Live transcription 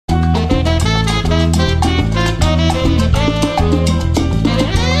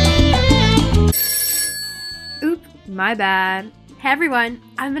My bad. Hey everyone,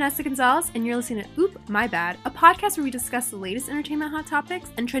 I'm Vanessa Gonzalez, and you're listening to Oop, My Bad, a podcast where we discuss the latest entertainment hot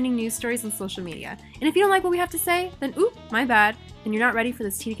topics and trending news stories on social media. And if you don't like what we have to say, then oop, my bad, and you're not ready for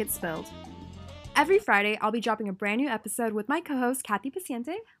this tea to get spilled. Every Friday, I'll be dropping a brand new episode with my co-host, Kathy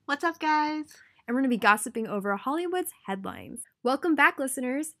Paciente. What's up, guys? And we're going to be gossiping over Hollywood's headlines. Welcome back,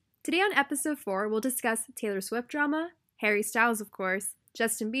 listeners. Today on episode 4, we'll discuss Taylor Swift drama, Harry Styles, of course,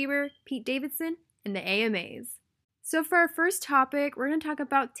 Justin Bieber, Pete Davidson, and the AMAs. So for our first topic, we're going to talk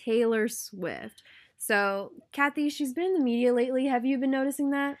about Taylor Swift. So, Kathy, she's been in the media lately. Have you been noticing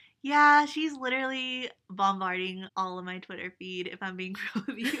that? Yeah, she's literally bombarding all of my Twitter feed, if I'm being real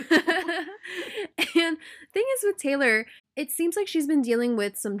with you. And the thing is with Taylor, it seems like she's been dealing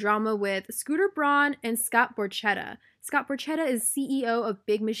with some drama with Scooter Braun and Scott Borchetta. Scott Borchetta is CEO of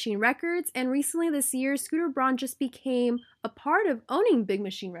Big Machine Records, and recently this year, Scooter Braun just became a part of owning Big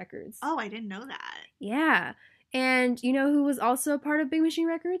Machine Records. Oh, I didn't know that. Yeah. And you know who was also a part of Big Machine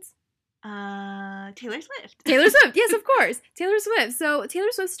Records? Taylor Swift. Taylor Swift, yes, of course. Taylor Swift. So Taylor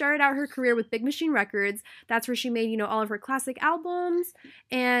Swift started out her career with Big Machine Records. That's where she made, all of her classic albums.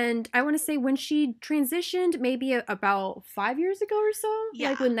 And I want to say when she transitioned, maybe about 5 years ago or so,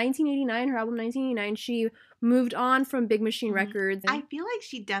 like when 1989, her album 1989, she moved on from Big Machine Records. I feel like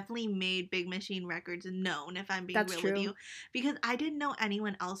she definitely made Big Machine Records known, if I'm being real with you. Because I didn't know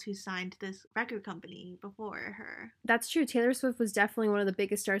anyone else who signed to this record company before her. That's true. Taylor Swift was definitely one of the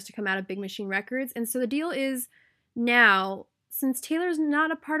biggest stars to come out of Big Machine Records. And so the deal is now, since Taylor's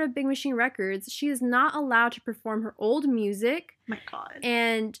not a part of Big Machine Records, she is not allowed to perform her old music. My God.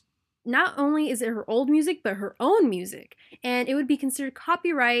 And not only is it her old music, but her own music. And it would be considered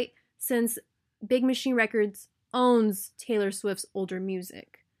copyright since Big Machine Records owns Taylor Swift's older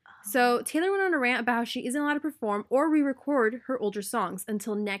music. So Taylor went on a rant about how she isn't allowed to perform or re-record her older songs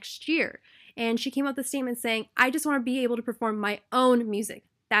until next year. And she came out with a statement saying, I just want to be able to perform my own music.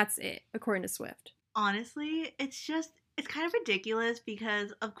 That's it, according to Swift. Honestly, it's kind of ridiculous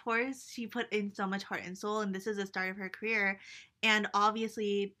because, of course, she put in so much heart and soul, and this is the start of her career. And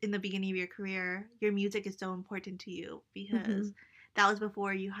obviously, in the beginning of your career, your music is so important to you because that was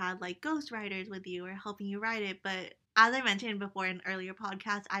before you had, like, ghostwriters with you or helping you write it. But as I mentioned before in earlier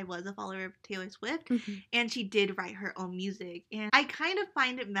podcasts, I was a follower of Taylor Swift, and she did write her own music. And I kind of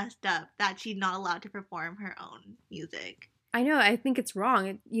find it messed up that she's not allowed to perform her own music. I know. I think it's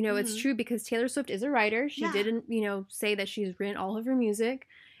wrong. It's true because Taylor Swift is a writer. She didn't, say that she's written all of her music.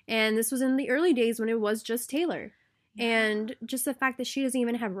 And this was in the early days when it was just Taylor. Yeah. And just the fact that she doesn't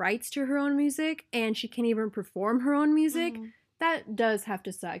even have rights to her own music and she can't even perform her own music, that does have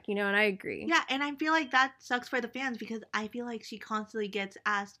to suck, and I agree. Yeah, and I feel like that sucks for the fans because I feel like she constantly gets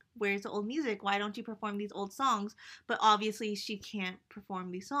asked, where's the old music? Why don't you perform these old songs? But obviously she can't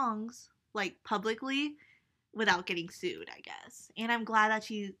perform these songs, like, publicly without getting sued, I guess. And I'm glad that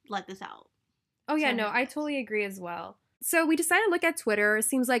she let this out. Oh, yeah, no, I totally agree as well. So we decided to look at Twitter. It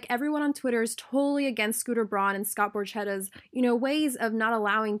seems like everyone on Twitter is totally against Scooter Braun and Scott Borchetta's, ways of not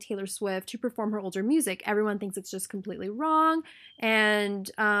allowing Taylor Swift to perform her older music. Everyone thinks it's just completely wrong.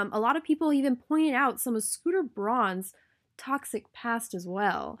 And a lot of people even pointed out some of Scooter Braun's toxic past as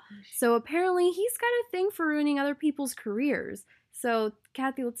well. So apparently he's got a thing for ruining other people's careers. So,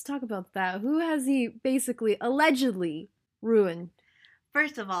 Kathy, let's talk about that. Who has he basically, allegedly, ruined?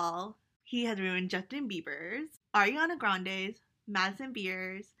 First of all, he has ruined Justin Bieber's, Ariana Grande's, Madison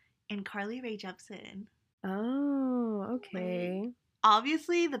Beer's, and Carly Rae Jepsen. Oh, okay. Like,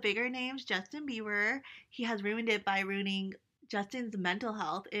 obviously, the bigger names, Justin Bieber, he has ruined it by ruining Justin's mental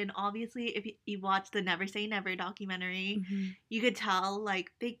health. And obviously, if you watch the Never Say Never documentary, you could tell,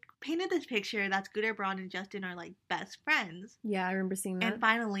 like, they painted this picture that Scooter Braun and Justin are, like, best friends. Yeah, I remember seeing that. And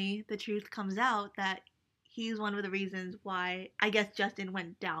finally, the truth comes out that he's one of the reasons why, I guess, Justin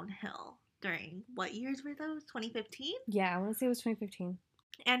went downhill during, what years were those? 2015? Yeah, I want to say it was 2015.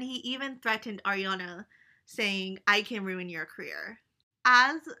 And he even threatened Ariana, saying, I can ruin your career.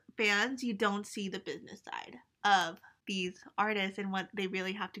 As fans, you don't see the business side of these artists and what they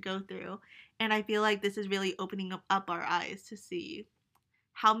really have to go through. And I feel like this is really opening up our eyes to see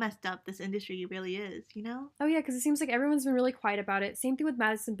how messed up this industry really is, Oh, yeah, because it seems like everyone's been really quiet about it. Same thing with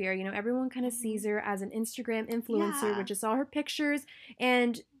Madison Beer. Everyone kind of sees her as an Instagram influencer, which is all her pictures.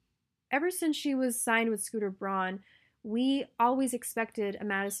 And ever since she was signed with Scooter Braun, we always expected a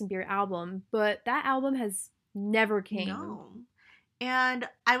Madison Beer album, but that album has never came. No. And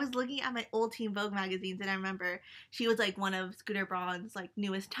I was looking at my old Teen Vogue magazines, and I remember she was, like, one of Scooter Braun's, like,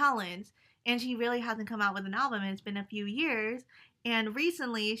 newest talents, and she really hasn't come out with an album, and it's been a few years. And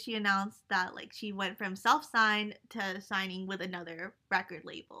recently, she announced that, like, she went from self-signed to signing with another record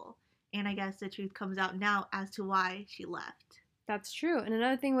label. And I guess the truth comes out now as to why she left. That's true. And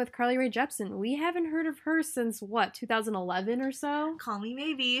another thing with Carly Rae Jepsen, we haven't heard of her since what, 2011 or so? Call me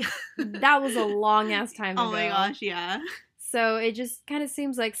maybe. That was a long ass time ago. Oh my gosh, yeah. So it just kind of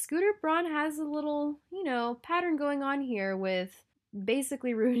seems like Scooter Braun has a little, pattern going on here with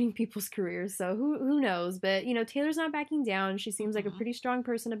basically ruining people's careers. So who knows? But, Taylor's not backing down. She seems like a pretty strong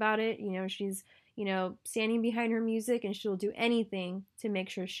person about it. She's, standing behind her music, and she'll do anything to make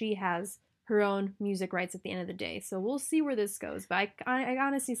sure she has her own music rights at the end of the day. So we'll see where this goes. But I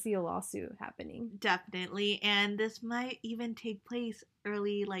honestly see a lawsuit happening. Definitely. And this might even take place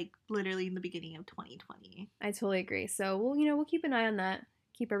early, like literally in the beginning of 2020. I totally agree. So we'll keep an eye on that.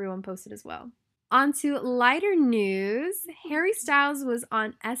 Keep everyone posted as well. On to lighter news. Harry Styles was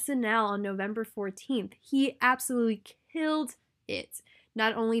on SNL on November 14th. He absolutely killed it.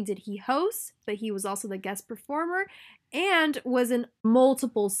 Not only did he host, but he was also the guest performer and was in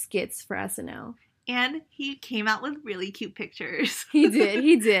multiple skits for SNL. And he came out with really cute pictures. He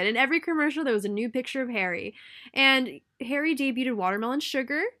did. In every commercial, there was a new picture of Harry. And Harry debuted Watermelon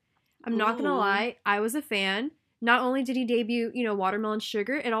Sugar. I'm not going to lie, I was a fan. Not only did he debut, Watermelon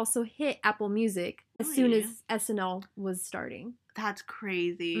Sugar, it also hit Apple Music as soon as SNL was starting. That's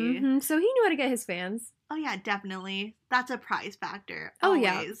crazy. Mm-hmm. So he knew how to get his fans. Oh yeah, definitely. That's a prize factor. Always. Oh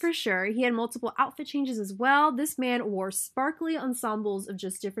yeah, for sure. He had multiple outfit changes as well. This man wore sparkly ensembles of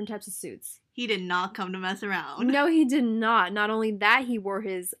just different types of suits. He did not come to mess around. No, he did not. Not only that, he wore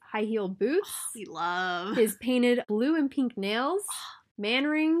his high-heeled boots. We love. His painted blue and pink nails, man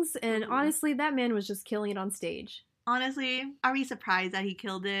rings, and honestly, that man was just killing it on stage. Honestly, are we surprised that he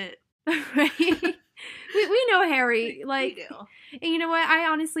killed it? Right? we know Harry. Like, we do. And you know what? I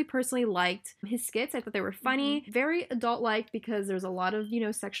honestly personally liked his skits. I thought they were funny, very adult-like because there's a lot of,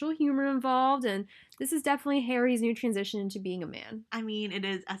 sexual humor involved. And this is definitely Harry's new transition into being a man. I mean, it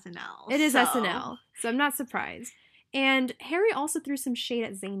is SNL. It is SNL. So I'm not surprised. And Harry also threw some shade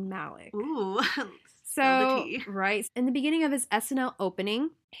at Zayn Malik. Ooh. So, right. In the beginning of his SNL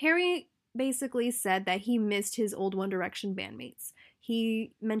opening, Harry basically said that he missed his old One Direction bandmates.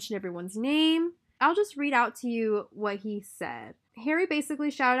 He mentioned everyone's name. I'll just read out to you what he said. Harry basically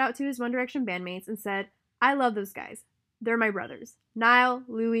shouted out to his One Direction bandmates and said, "I love those guys. They're my brothers. Niall,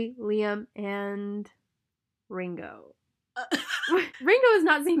 Louis, Liam, and Ringo." Ringo is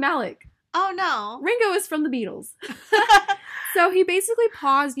not Zayn Malik. Oh, no. Ringo is from the Beatles. So he basically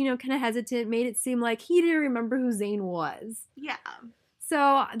paused, kind of hesitant, made it seem like he didn't remember who Zayn was. Yeah.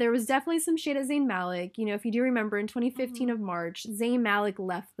 So there was definitely some shade at Zayn Malik. If you do remember, in 2015 of March, Zayn Malik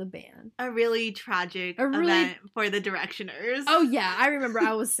left the band. A really tragic event for the Directioners. Oh, yeah. I remember.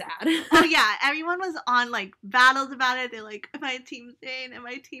 I was sad. Oh, yeah. Everyone was on, battles about it. They're like, am I team Zayn? Am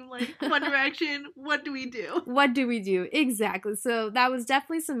I team, One Direction? What do we do? What do we do? Exactly. So that was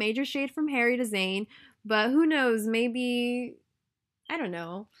definitely some major shade from Harry to Zayn. But who knows? Maybe, I don't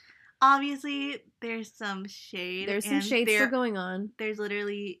know. Obviously, there's some shade. There's some shade still going on. There's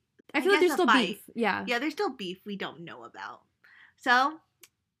literally... I feel like there's still beef. Yeah. Yeah, there's still beef we don't know about. So,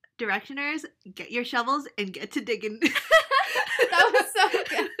 Directioners, get your shovels and get to digging. That was so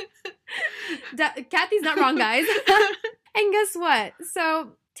good. Kathy's not wrong, guys. And guess what?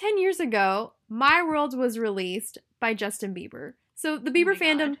 So, 10 years ago, My World was released by Justin Bieber. So the Bieber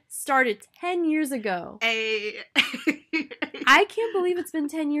fandom started 10 years ago. I can't believe it's been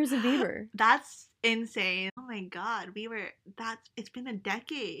 10 years of Bieber. That's insane. Oh my god, Bieber, it's been a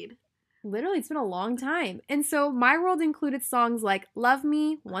decade. Literally, it's been a long time. And so My World included songs like Love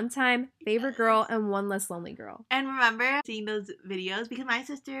Me, One Time, Favorite Girl, and One Less Lonely Girl. And remember seeing those videos? Because my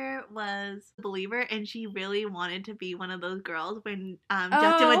sister was a believer and she really wanted to be one of those girls when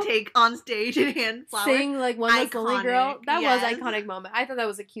Justin would take on stage and hand flowers. Sing One Less Lonely Girl. That was an iconic moment. I thought that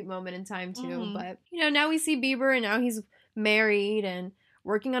was a cute moment in time too. But, now we see Bieber and now he's married and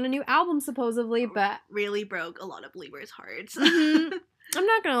working on a new album supposedly. But really broke a lot of believers' hearts. I'm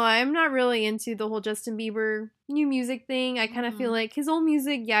not gonna lie, I'm not really into the whole Justin Bieber new music thing. I kind of feel like his old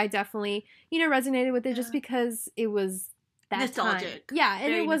music, I definitely, resonated with it just because it was that nostalgic. Time. Yeah,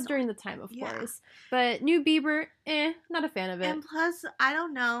 and it was during the time, of course. But new Bieber, not a fan of it. And plus, I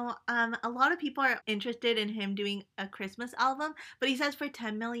don't know, a lot of people are interested in him doing a Christmas album, but he says for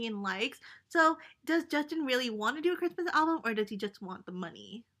 10 million likes. So, does Justin really want to do a Christmas album, or does he just want the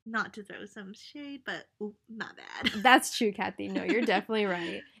money? Not to throw some shade, but not bad. That's true, Kathy. No, you're definitely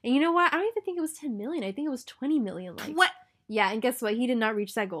right. And you know what? I don't even think it was 10 million. I think it was 20 million likes. What? Yeah, and guess what? He did not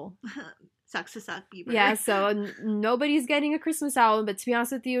reach that goal. Sucks to suck, Bieber. Yeah, so nobody's getting a Christmas album, but to be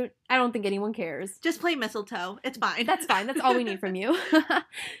honest with you, I don't think anyone cares. Just play Mistletoe. It's fine. That's fine. That's all we need from you.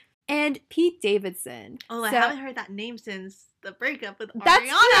 And Pete Davidson. Oh, I haven't heard that name since the breakup with That's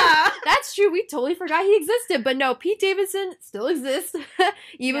Ariana. True. That's true. We totally forgot he existed. But no, Pete Davidson still exists,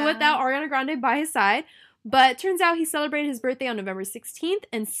 even without Ariana Grande by his side. But turns out he celebrated his birthday on November 16th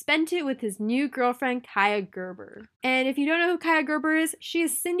and spent it with his new girlfriend, Kaya Gerber. And if you don't know who Kaya Gerber is, she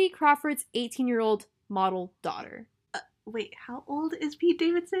is Cindy Crawford's 18-year-old model daughter. Wait, how old is Pete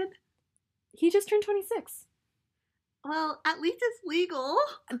Davidson? He just turned 26. Well, at least it's legal.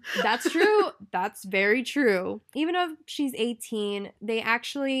 That's true. That's very true. Even though she's 18, they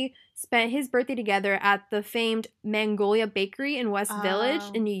actually spent his birthday together at the famed Magnolia Bakery in West Village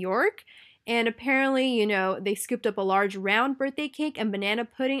in New York. And apparently, you know, they scooped up a large round birthday cake and banana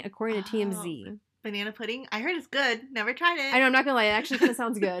pudding, according to TMZ. Banana pudding? I heard it's good. Never tried it. I know, I'm not gonna lie. It actually kind of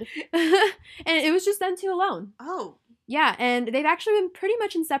sounds good. And it was just them two alone. Oh. Yeah, and they've actually been pretty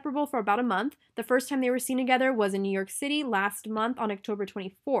much inseparable for about a month. The first time they were seen together was in New York City last month on October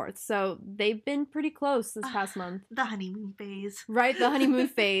 24th. So they've been pretty close this past month. The honeymoon phase. Right, the honeymoon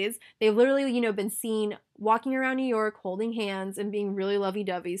phase. They've literally, you know, been seen walking around New York, holding hands, and being really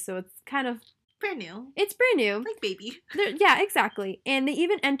lovey-dovey. So it's kind of... brand new. It's brand new. Like baby. Yeah, exactly. And they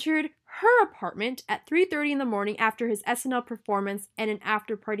even entered her apartment at 3:30 in the morning after his SNL performance and an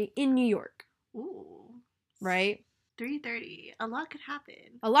after party in New York. Ooh. Right? 3:30. A lot could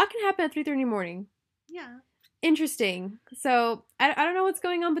happen. A lot can happen at 3:30 in the morning. Yeah. Interesting. So, I don't know what's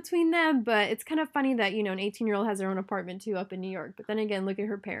going on between them, but it's kind of funny that, you know, an 18-year-old has her own apartment, too, up in New York. But then again, look at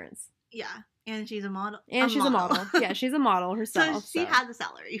her parents. Yeah. And she's a model. She's a model. Yeah, she's a model herself. So she has a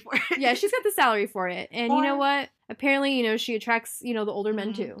salary for it. Yeah, she's got the salary for it. And you know what? Apparently, you know, she attracts, you know, the older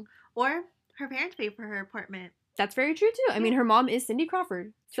men, too. Or her parents pay for her apartment. That's very true, too. I mean, her mom is Cindy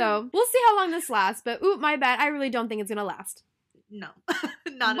Crawford. So, we'll see how long this lasts. But, ooh, my bad. I really don't think it's going to last. No. Not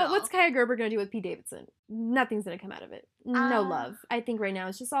at all. But what's Kaya Gerber going to do with Pete Davidson? Nothing's going to come out of it. No love. I think right now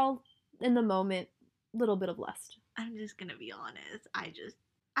it's just all in the moment, little bit of lust. I'm just going to be honest.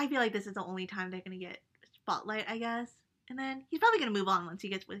 I feel like this is the only time they're going to get spotlight, I guess. And then he's probably going to move on once he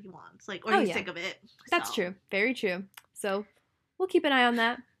gets what he wants. Like, or he's sick of it. That's true. Very true. So, we'll keep an eye on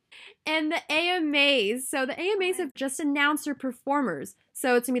that. And the AMAs. So the AMAs have just announced their performers.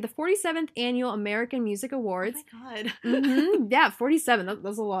 So it's going to be the 47th Annual American Music Awards. Oh my God. Mm-hmm. Yeah, 47.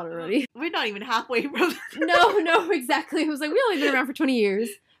 That's a lot already. We're not even halfway from No, exactly. It was like, we only been around for 20 years.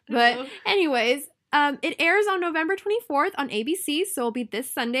 But anyways, it airs on November 24th on ABC, so it'll be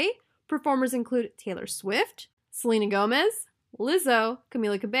this Sunday. Performers include Taylor Swift, Selena Gomez, Lizzo,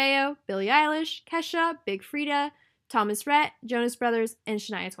 Camila Cabello, Billie Eilish, Kesha, Big Frida, Thomas Rhett, Jonas Brothers, and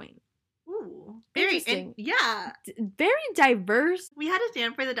Shania Twain. Ooh, interesting. Yeah. Very diverse. We had to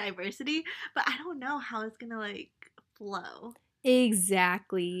stand for the diversity, but I don't know how it's gonna, like, flow.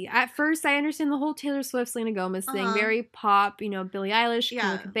 Exactly. At first, I understand the whole Taylor Swift, Selena Gomez thing. Very pop, you know, Billie Eilish,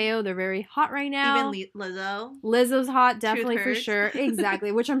 Camila Cabello, they're very hot right now. Even Lizzo. Lizzo's hot, definitely, for sure.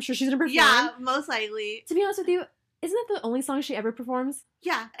 Exactly, which I'm sure she's gonna perform. Yeah, most likely. To be honest with you, isn't that the only song she ever performs?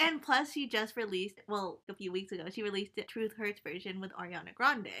 Yeah, and plus she just released, well, a few weeks ago, she released the Truth Hurts version with Ariana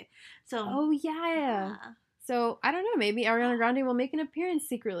Grande. So. Oh, yeah. So, I don't know, maybe Ariana Grande will make an appearance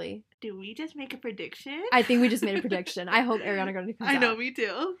secretly. Do we just make a prediction? I think we just made a prediction. I hope Ariana Grande comes out. I know, me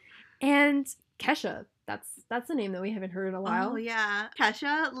too. And Kesha. That's a name that we haven't heard in a while. Oh, yeah.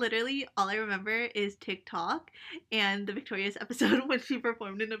 Kesha, literally, all I remember is TikTok and the Victorious episode when she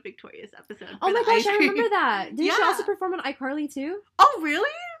performed in a Victorious episode. Oh my gosh, I remember that. Didn't she also perform on iCarly too? Oh, really?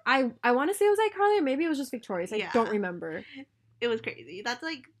 I want to say it was iCarly or maybe it was just Victorious. I don't remember. It was crazy. That's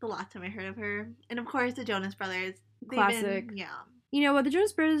like the last time I heard of her. And of course, the Jonas Brothers. Classic. You know what? The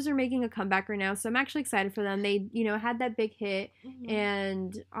Jonas Brothers are making a comeback right now, so I'm actually excited for them. They, you know, had that big hit,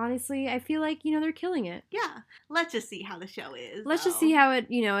 and honestly, I feel like, you know, they're killing it. Yeah. Let's just see how the show is. Let's just see how it,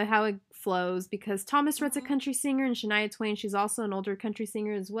 you know, how it flows, because Thomas Rhett's a country singer, and Shania Twain, she's also an older country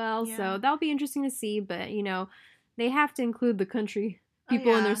singer as well, so that'll be interesting to see, but, you know, they have to include the country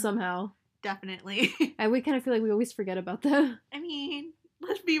people in there somehow. Definitely. And we kind of feel like we always forget about them. I mean,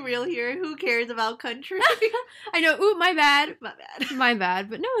 let's be real here. Who cares about country? I know. Ooh, my bad. My bad. My bad.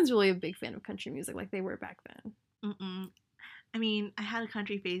 But no one's really a big fan of country music like they were back then. I mean, I had a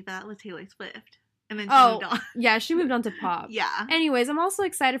country phase, but that was Taylor Swift. And then she moved on. Yeah, she moved on to pop. Yeah. Anyways, I'm also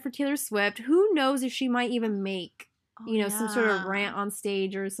excited for Taylor Swift. Who knows if she might even make, you know, some sort of rant on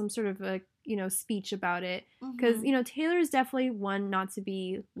stage or some sort of a, you know, speech about it. Because, you know, Taylor is definitely one not to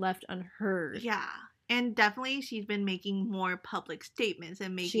be left unheard. Yeah. And definitely she's been making more public statements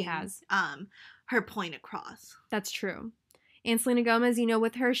and making she has. Her point across. That's true. And Selena Gomez, you know,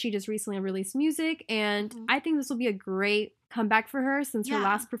 with her, she just recently released music. And I think this will be a great comeback for her since her Yeah.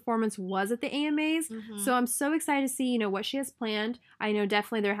 last performance was at the AMAs. Mhm. So I'm so excited to see, you know, what she has planned. I know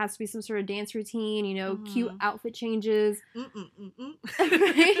definitely there has to be some sort of dance routine, you know, cute outfit changes.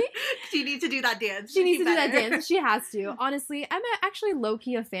 Right? She needs to do that dance. She needs to do that better. dance. She has to. Honestly, I'm actually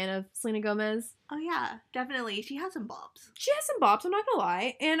low-key a fan of Selena Gomez. Oh yeah, definitely. She has some bops. She has some bops, I'm not gonna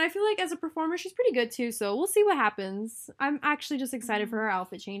lie. And I feel like as a performer, she's pretty good too, so we'll see what happens. I'm actually just excited for her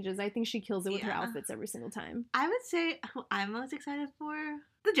outfit changes. I think she kills it with her Yeah. outfits every single time. I would say who I'm most excited for,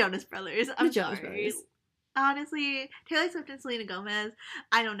 the Jonas Brothers. I'm The Jonas sorry. Brothers. Honestly, Taylor Swift and Selena Gomez,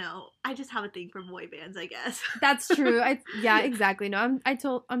 I don't know. I just have a thing for boy bands, I guess. That's true. Yeah, exactly. No, I'm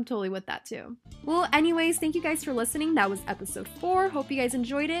totally with that too. Well, anyways, thank you guys for listening. That was episode 4. Hope you guys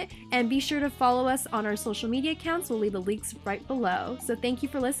enjoyed it, and be sure to follow us on our social media accounts. We'll leave the links right below. So thank you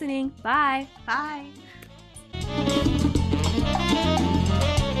for listening. Bye. Bye.